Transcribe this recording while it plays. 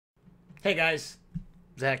Hey guys,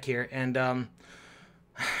 Zach here, and I'm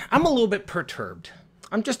a little bit perturbed.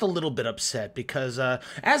 I'm just a little bit upset because,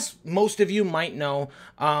 as most of you might know,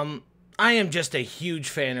 I am just a huge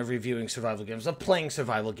fan of reviewing survival games, of playing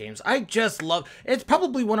survival games. I just love, it's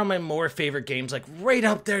probably one of my more favorite games, like right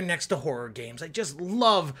up there next to horror games. I just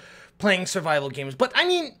love playing survival games, but I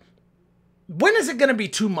mean, when is it going to be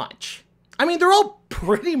too much? I mean, they're all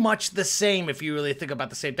pretty much the same if you really think about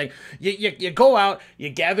the same thing. You go out, you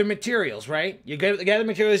gather materials, right? You gather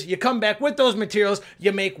materials, you come back with those materials,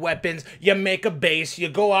 you make weapons, you make a base, you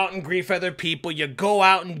go out and grief other people, you go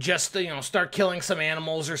out and just, start killing some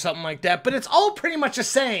animals or something like that. But it's all pretty much the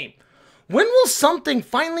same. When will something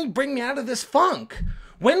finally bring me out of this funk?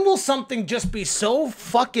 When will something just be so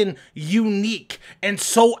fucking unique and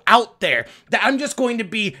so out there that I'm just going to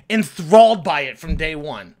be enthralled by it from day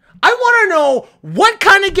one? I want to know what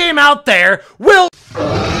kind of game out there will...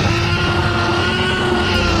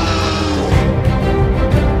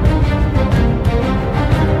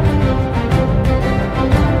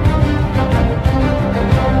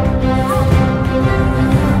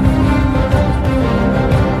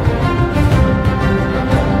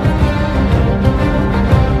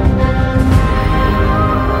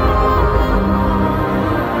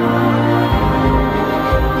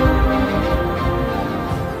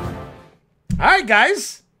 Alright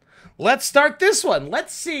guys, let's start this one.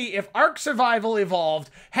 Let's see if Ark Survival Evolved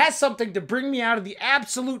has something to bring me out of the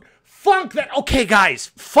absolute funk that... Okay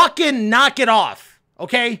guys, fucking knock it off,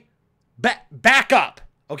 okay? Back up,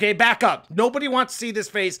 okay? Back up. Nobody wants to see this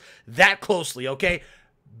face that closely, okay?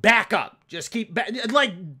 Back up. Just keep...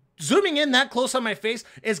 Like, zooming in that close on my face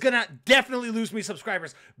is gonna definitely lose me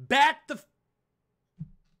subscribers. Back the...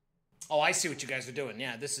 Oh, I see what you guys are doing.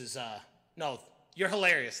 Yeah, this is, no... You're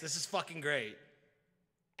hilarious. This is fucking great.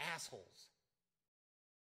 Assholes.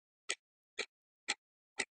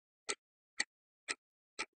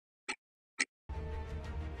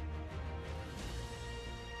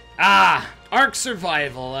 Ark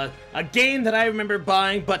Survival. A game that I remember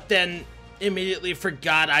buying, but then immediately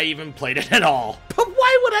forgot I even played it at all. But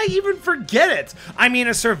why would I even forget it? I mean,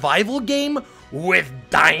 a survival game with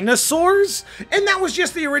dinosaurs? And that was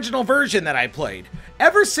just the original version that I played.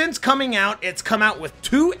 Ever since coming out, it's come out with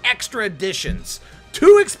 2 extra editions,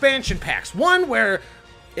 2 expansion packs. One where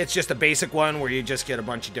it's just a basic one where you just get a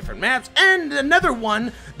bunch of different maps, and another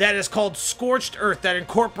one that is called Scorched Earth that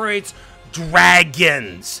incorporates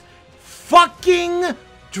dragons. Fucking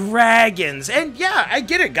dragons. And yeah, I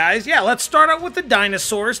get it, guys. Yeah, let's start out with the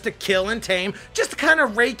dinosaurs to kill and tame, just to kind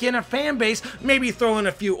of rake in a fan base, maybe throw in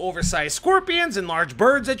a few oversized scorpions and large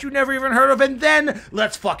birds that you never even heard of, and then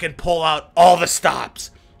let's fucking pull out all the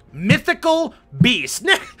stops. Mythical beasts.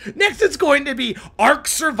 Next it's going to be Ark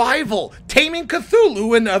Survival, taming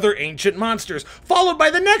Cthulhu and other ancient monsters, followed by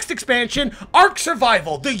the next expansion, Ark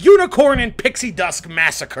Survival, the Unicorn and Pixie Dusk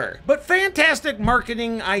Massacre. But fantastic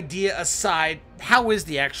marketing idea aside, how is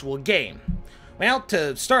the actual game? Well,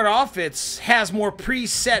 to start off, it has more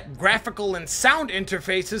preset graphical and sound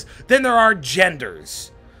interfaces than there are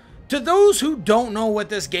genders. To those who don't know what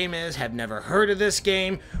this game is, have never heard of this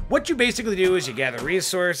game, what you basically do is you gather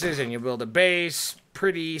resources and you build a base,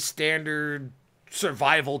 pretty standard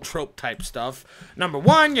survival trope type stuff. Number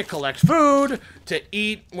 1, you collect food to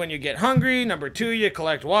eat when you get hungry. Number 2, you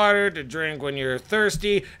collect water to drink when you're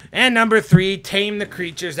thirsty. And number 3, tame the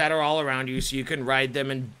creatures that are all around you so you can ride them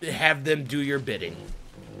and have them do your bidding.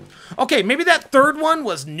 Okay, maybe that third one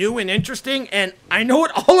was new and interesting, and I know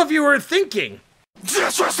what all of you are thinking.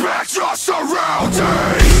 Disrespect your surroundings!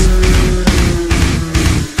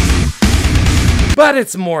 But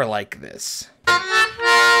it's more like this.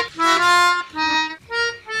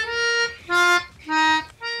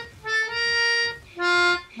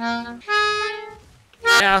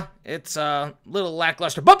 Yeah, it's a little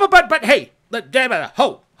lackluster. But hey,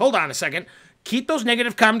 hold on a second. Keep those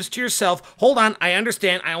negative comments to yourself. Hold on, I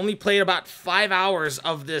understand. I only played about 5 hours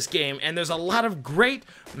of this game, and there's a lot of great,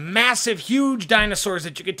 massive, huge dinosaurs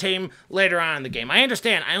that you could tame later on in the game. I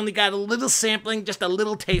understand. I only got a little sampling, just a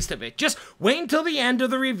little taste of it. Just wait until the end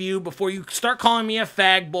of the review before you start calling me a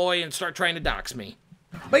fag boy and start trying to dox me.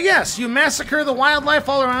 But yes, you massacre the wildlife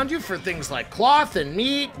all around you for things like cloth and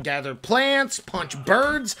meat, gather plants, punch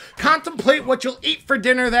birds, contemplate what you'll eat for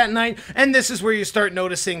dinner that night, and this is where you start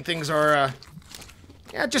noticing things are,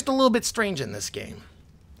 yeah, just a little bit strange in this game.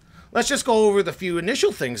 let's just go over the few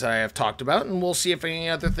initial things that I have talked about, and we'll see if any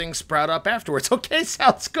other things sprout up afterwards. Okay,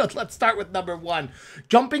 sounds good. Let's start with number 1.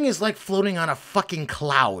 Jumping is like floating on a fucking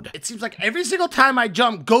cloud. It seems like every single time I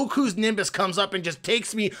jump, Goku's Nimbus comes up and just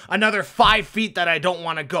takes me another 5 feet that I don't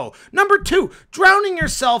want to go. Number 2, drowning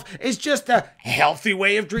yourself is just a healthy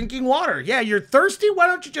way of drinking water. Yeah, you're thirsty? Why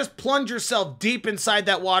don't you just plunge yourself deep inside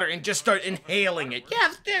that water and just start inhaling it?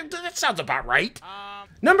 Yeah, that sounds about right.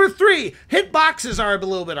 Number 3, hitboxes are a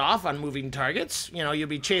little bit off on moving targets. You know, you'll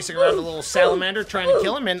be chasing around a little salamander trying to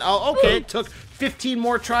kill him, and oh, okay, it took 15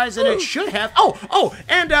 more tries than it should have.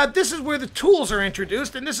 And this is where the tools are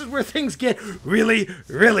introduced, and this is where things get really,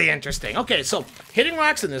 really interesting. Okay, so hitting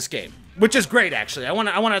rocks in this game, which is great, actually. I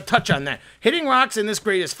want to touch on that. Hitting rocks in this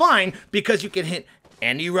grade is fine because you can hit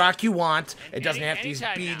any rock you want. It doesn't have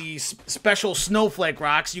to be these special snowflake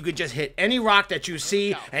rocks. You could just hit any rock that you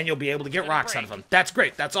see, and you'll be able to get rocks out of them. That's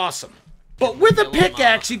great. That's awesome. But with a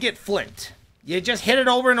pickaxe, you get flint. You just hit it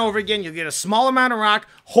over and over again. You get a small amount of rock,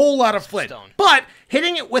 whole lot of flint. But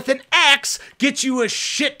hitting it with an axe gets you a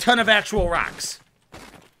shit ton of actual rocks.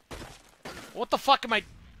 What the fuck am I...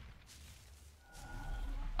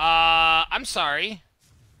 I'm sorry.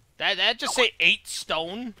 That just say 8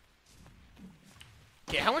 stone?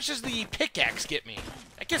 Okay, how much does the pickaxe get me?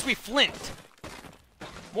 That gives me flint.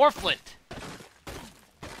 More flint.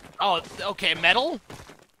 Oh, okay, metal?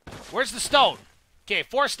 Where's the stone? Okay,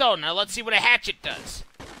 4 stone. Now let's see what a hatchet does.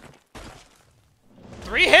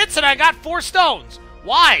 3 hits and I got 4 stones.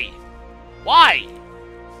 Why? Why?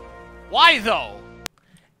 Why, though?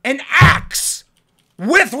 An axe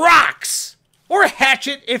with rocks! Or a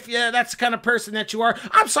hatchet, if that's the kind of person that you are.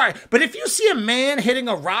 I'm sorry, but if you see a man hitting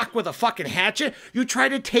a rock with a fucking hatchet, you try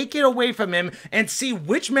to take it away from him and see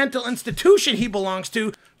which mental institution he belongs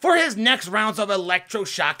to for his next rounds of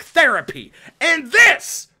electroshock therapy. And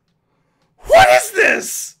this! What is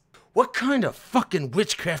this? What kind of fucking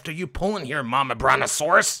witchcraft are you pulling here, Mama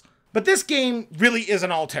Brontosaurus? But this game really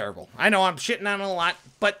isn't all terrible. I know I'm shitting on it a lot,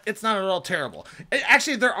 but it's not at all terrible.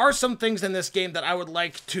 Actually, there are some things in this game that I would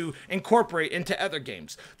like to incorporate into other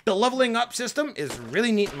games. The leveling up system is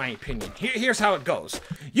really neat in my opinion. Here's how it goes.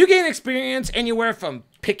 You gain experience anywhere from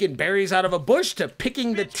picking berries out of a bush to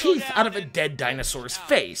picking the teeth out of a dead dinosaur's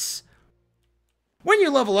face. When you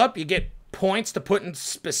level up, you get points to put in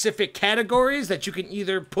specific categories that you can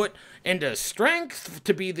either put into strength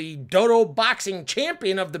to be the dodo boxing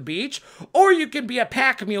champion of the beach, or you can be a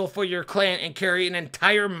pack mule for your clan and carry an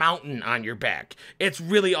entire mountain on your back. It's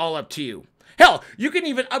really all up to you. Hell, you can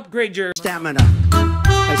even upgrade your stamina.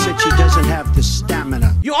 I said she doesn't have the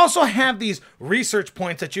stamina. You also have these research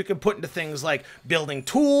points that you can put into things like building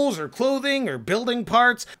tools or clothing or building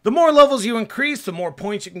parts. The more levels you increase, the more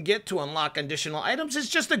points you can get to unlock additional items. It's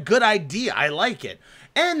just a good idea. I like it.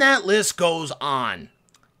 And that list goes on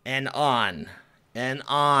and on and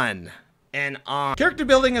on and on. Character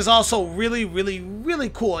building is also really, really, really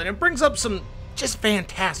cool, and it brings up some just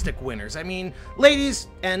fantastic winners. I mean, ladies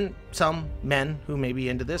and some men who may be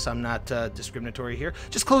into this, I'm not discriminatory here.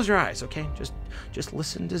 Just close your eyes, okay? Just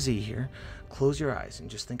listen to Z here. Close your eyes and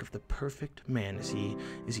just think of the perfect man. Is he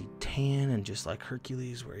tan and just like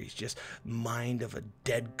Hercules, where he's just mind of a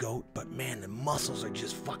dead goat, but man, the muscles are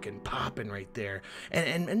just fucking popping right there.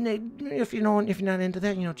 And they, if you're not into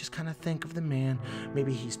that, just kind of think of the man.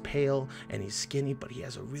 Maybe he's pale and he's skinny, but he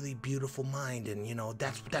has a really beautiful mind, and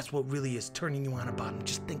that's what really is turning you on about him.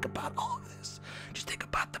 Just think about all of this. Just think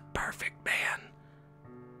about the perfect man.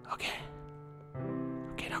 Okay,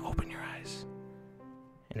 now open your eyes.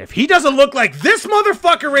 And if he doesn't look like this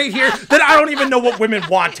motherfucker right here, then I don't even know what women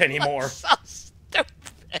want anymore. So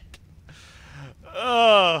stupid.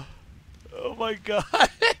 Oh my god.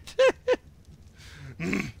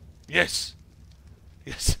 Yes.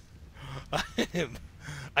 I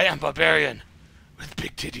am barbarian with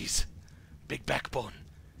big titties, big backbone,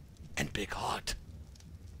 and big heart.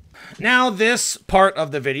 Now, this part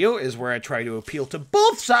of the video is where I try to appeal to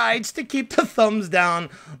both sides to keep the thumbs down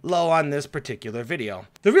low on this particular video.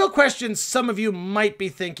 The real question some of you might be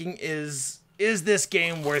thinking is this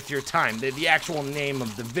game worth your time? The actual name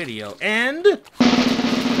of the video. And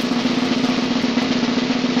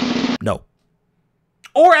no.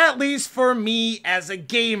 Or at least for me as a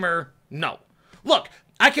gamer, no. Look,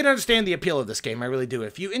 I can understand the appeal of this game, I really do.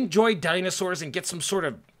 If you enjoy dinosaurs and get some sort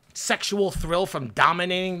of sexual thrill from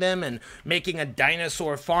dominating them and making a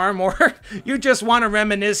dinosaur farm, or you just want to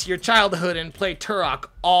reminisce your childhood and play Turok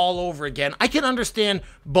all over again, I can understand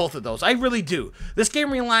both of those. I really do. This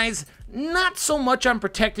game relies not so much on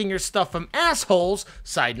protecting your stuff from assholes.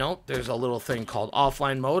 Side note, there's a little thing called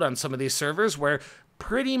offline mode on some of these servers where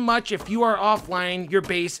pretty much if you are offline, your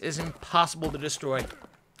base is impossible to destroy.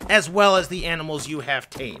 as well as the animals you have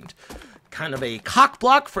tamed. Kind of a cock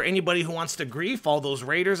block for anybody who wants to grief all those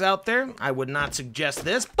raiders out there. I would not suggest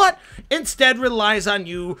this, but instead relies on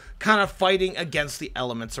you kind of fighting against the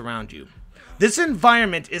elements around you. This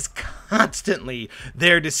environment is constantly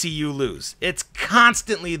there to see you lose. It's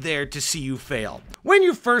constantly there to see you fail. When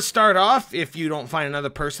you first start off, if you don't find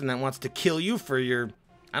another person that wants to kill you for your,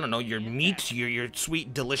 I don't know, your meat, your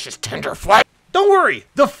sweet, delicious, tender flesh, don't worry,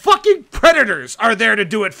 the fucking predators are there to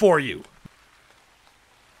do it for you.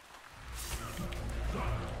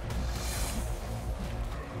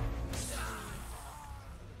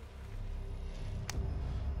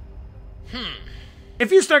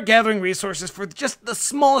 If you start gathering resources for just the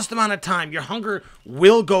smallest amount of time, your hunger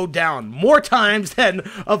will go down more times than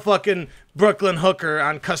a fucking Brooklyn hooker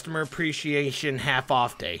on customer appreciation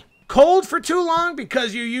half-off day. Cold for too long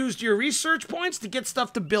because you used your research points to get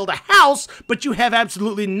stuff to build a house, but you have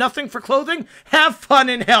absolutely nothing for clothing? Have fun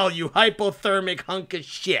in hell, you hypothermic hunk of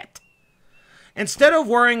shit. Instead of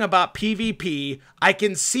worrying about PvP, I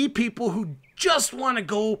can see people who just want to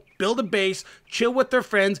go build a base, chill with their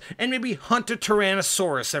friends, and maybe hunt a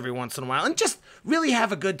Tyrannosaurus every once in a while, and just really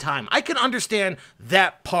have a good time. I can understand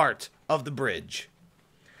that part of the bridge.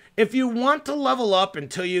 If you want to level up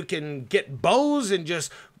until you can get bows and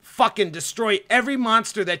just fucking destroy every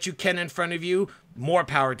monster that you can in front of you, more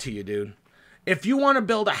power to you, dude. If you want to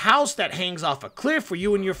build a house that hangs off a cliff where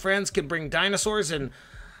you and your friends can bring dinosaurs and,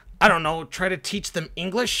 I don't know, try to teach them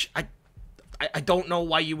English, I don't know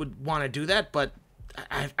why you would want to do that, but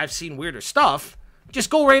I've seen weirder stuff.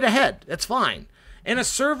 Just go right ahead. That's fine. In a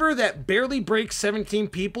server that barely breaks 17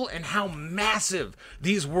 people and how massive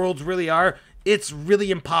these worlds really are, it's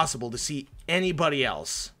really impossible to see anybody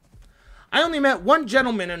else. I only met one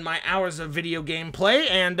gentleman in my hours of video game play,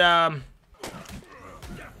 and I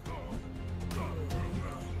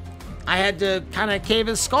had to kind of cave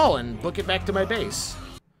his skull and book it back to my base.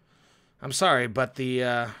 I'm sorry, but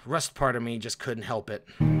the rust part of me just couldn't help it.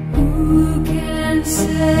 Who can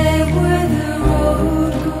say where the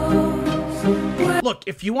road goes? Look,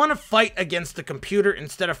 if you want to fight against the computer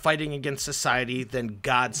instead of fighting against society, then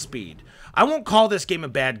Godspeed. I won't call this game a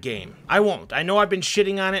bad game. I won't. I know I've been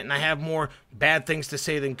shitting on it and I have more bad things to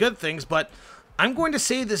say than good things, but I'm going to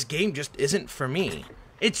say this game just isn't for me.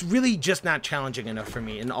 It's really just not challenging enough for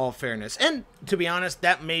me, in all fairness. And, to be honest,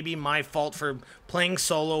 that may be my fault for playing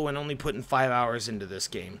solo and only putting 5 hours into this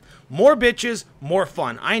game. More bitches, more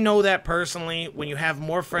fun. I know that personally. When you have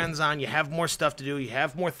more friends on, you have more stuff to do, you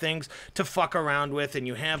have more things to fuck around with, and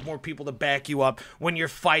you have more people to back you up when you're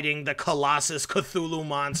fighting the Colossus Cthulhu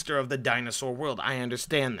monster of the dinosaur world. I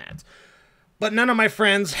understand that. But none of my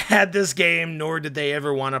friends had this game, nor did they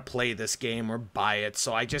ever want to play this game or buy it,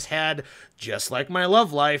 so I just had, just like my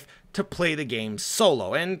love life, to play the game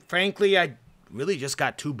solo, and frankly, I really just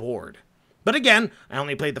got too bored. But again, I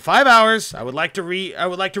only played the 5 hours. I would like to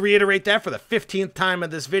reiterate that for the 15th time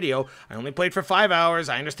of this video. I only played for 5 hours.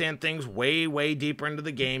 I understand things way, way deeper into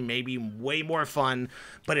the game, maybe way more fun,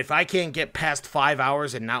 but if I can't get past 5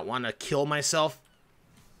 hours and not want to kill myself,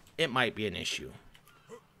 it might be an issue.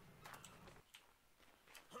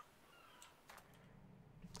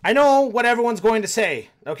 I know what everyone's going to say,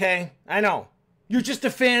 okay? I know. You're just a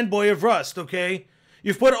fanboy of Rust, okay?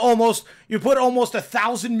 You've put almost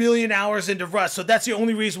 1,000 million hours into Rust, so that's the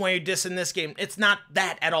only reason why you're dissing this game. It's not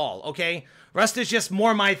that at all, okay? Rust is just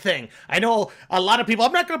more my thing. I know a lot of people,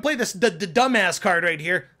 I'm not going to play this the dumbass card right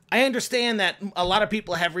here. I understand that a lot of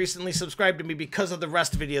people have recently subscribed to me because of the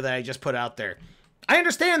Rust video that I just put out there. I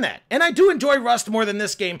understand that, and I do enjoy Rust more than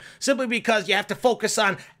this game, simply because you have to focus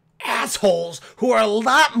on assholes who are a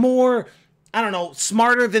lot more, I don't know,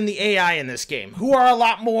 smarter than the AI in this game, who are a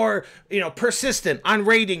lot more, persistent on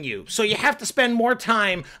raiding you. So you have to spend more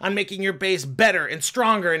time on making your base better and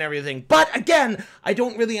stronger and everything. But again, I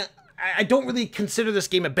don't really consider this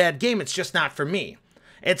game a bad game. It's just not for me.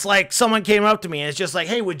 It's like someone came up to me and it's just like,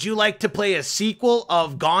 hey, would you like to play a sequel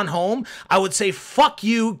of Gone Home? I would say, fuck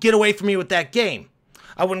you, get away from me with that game.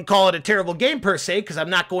 I wouldn't call it a terrible game per se, because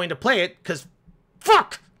I'm not going to play it, because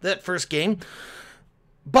fuck that first game.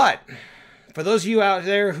 But for those of you out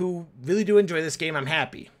there who really do enjoy this game, I'm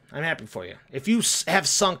happy. I'm happy for you. If you have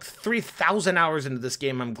sunk 3,000 hours into this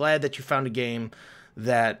game, I'm glad that you found a game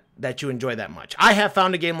that you enjoy that much. I have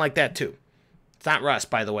found a game like that too. It's not Rust,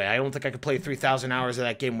 by the way. I don't think I could play 3,000 hours of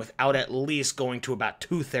that game without at least going to about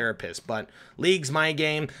 2 therapists. But League's my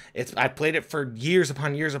game. I played it for years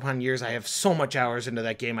upon years upon years. I have so much hours into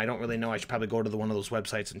that game. I don't really know. I should probably go to one of those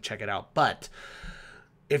websites and check it out. But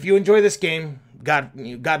if you enjoy this game, God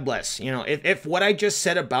bless. If what I just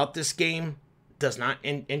said about this game does not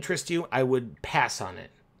interest you, I would pass on it.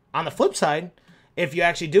 On the flip side, if you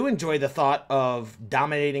actually do enjoy the thought of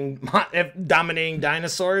dominating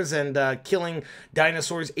dinosaurs and killing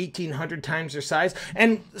dinosaurs 1,800 times their size,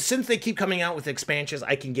 and since they keep coming out with expansions,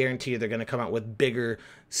 I can guarantee you they're going to come out with bigger,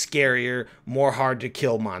 scarier, more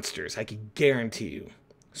hard-to-kill monsters. I can guarantee you.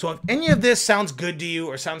 So if any of this sounds good to you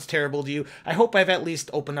or sounds terrible to you, I hope I've at least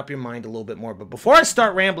opened up your mind a little bit more. But before I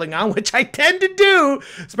start rambling on, which I tend to do,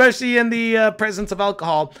 especially in the presence of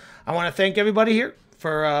alcohol, I want to thank everybody here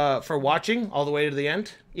for watching all the way to the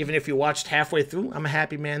end. Even if you watched halfway through, I'm a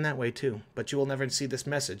happy man that way too. But you will never see this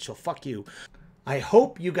message, so fuck you. I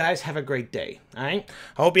hope you guys have a great day, all right?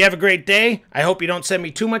 I hope you have a great day. I hope you don't send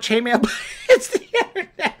me too much hate mail, but it's the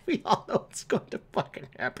internet. We all know it's going to fucking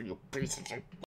happen, you pieces of